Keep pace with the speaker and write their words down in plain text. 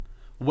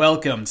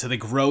Welcome to the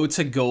Grow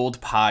to Gold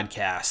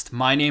podcast.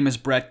 My name is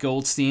Brett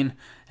Goldstein,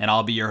 and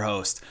I'll be your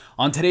host.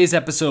 On today's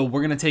episode,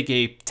 we're going to take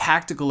a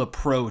tactical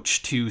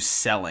approach to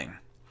selling.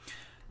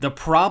 The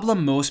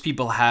problem most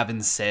people have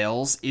in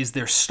sales is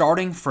they're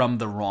starting from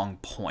the wrong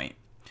point.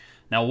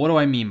 Now, what do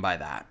I mean by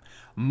that?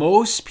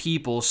 Most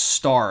people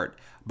start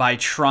by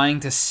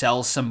trying to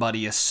sell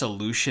somebody a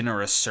solution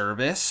or a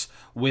service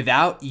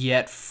without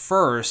yet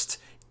first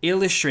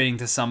illustrating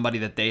to somebody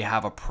that they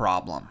have a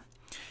problem.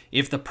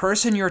 If the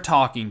person you're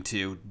talking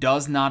to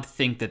does not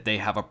think that they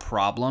have a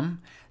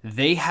problem,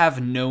 they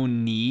have no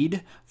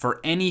need for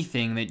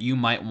anything that you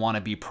might want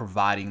to be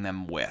providing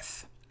them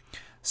with.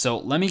 So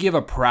let me give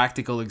a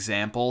practical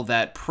example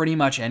that pretty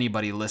much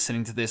anybody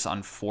listening to this,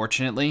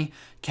 unfortunately,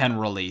 can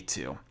relate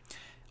to.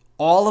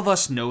 All of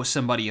us know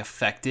somebody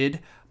affected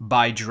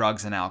by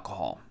drugs and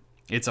alcohol.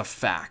 It's a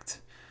fact.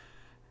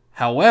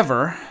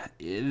 However,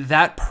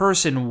 that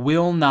person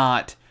will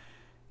not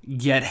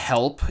get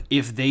help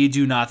if they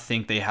do not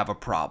think they have a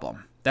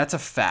problem. That's a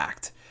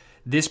fact.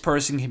 This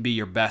person can be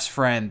your best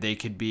friend. They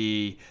could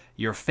be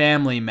your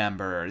family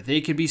member.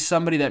 They could be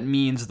somebody that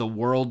means the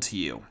world to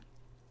you,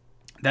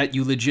 that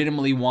you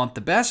legitimately want the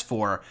best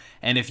for.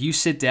 And if you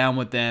sit down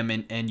with them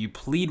and you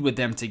plead with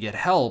them to get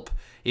help,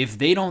 if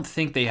they don't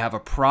think they have a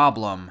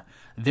problem,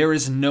 there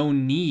is no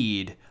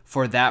need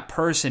for that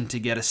person to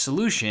get a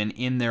solution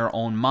in their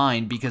own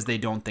mind because they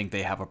don't think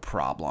they have a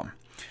problem.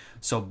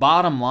 So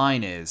bottom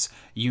line is,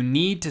 you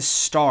need to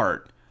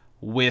start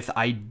with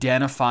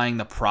identifying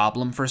the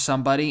problem for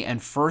somebody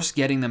and first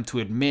getting them to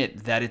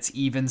admit that it's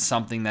even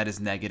something that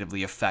is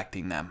negatively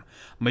affecting them.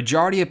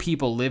 Majority of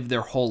people live their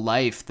whole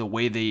life the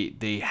way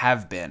they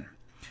have been.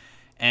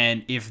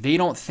 And if they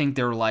don't think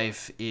their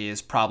life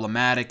is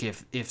problematic,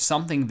 if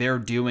something they're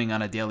doing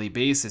on a daily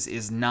basis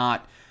is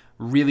not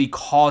really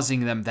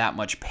causing them that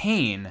much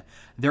pain,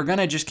 they're going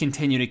to just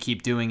continue to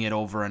keep doing it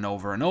over and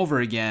over and over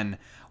again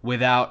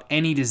without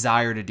any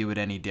desire to do it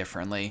any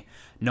differently,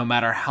 no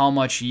matter how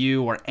much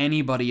you or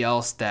anybody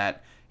else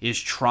that is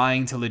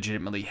trying to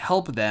legitimately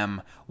help them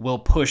will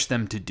push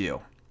them to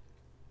do.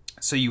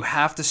 So you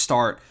have to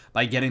start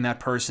by getting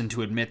that person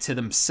to admit to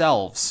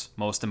themselves,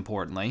 most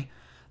importantly,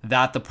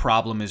 that the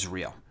problem is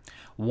real.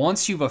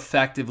 Once you've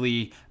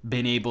effectively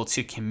been able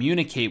to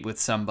communicate with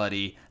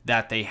somebody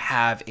that they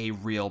have a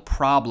real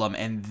problem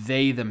and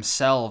they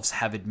themselves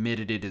have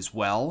admitted it as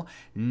well,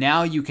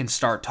 now you can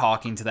start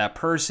talking to that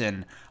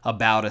person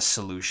about a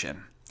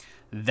solution.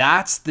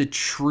 That's the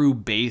true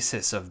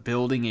basis of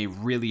building a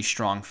really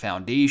strong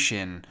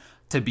foundation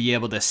to be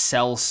able to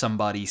sell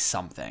somebody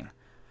something.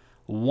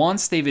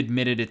 Once they've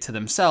admitted it to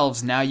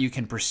themselves, now you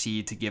can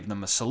proceed to give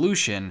them a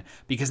solution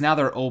because now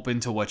they're open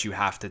to what you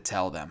have to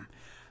tell them.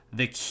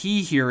 The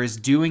key here is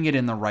doing it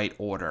in the right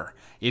order.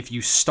 If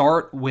you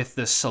start with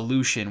the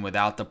solution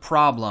without the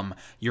problem,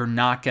 you're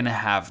not going to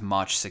have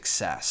much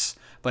success.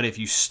 But if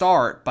you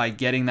start by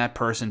getting that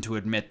person to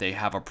admit they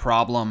have a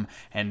problem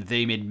and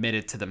they admit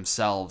it to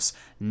themselves,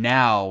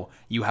 now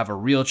you have a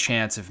real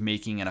chance of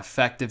making an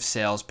effective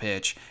sales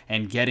pitch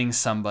and getting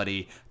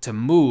somebody to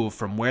move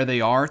from where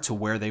they are to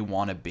where they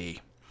want to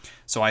be.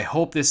 So I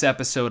hope this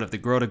episode of the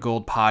Grow to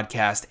Gold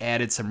podcast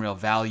added some real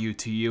value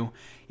to you.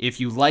 If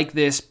you like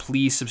this,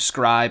 please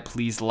subscribe,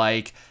 please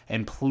like,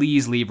 and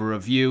please leave a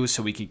review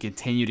so we can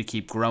continue to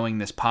keep growing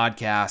this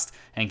podcast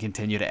and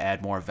continue to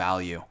add more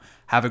value.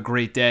 Have a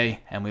great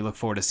day, and we look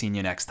forward to seeing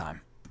you next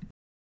time.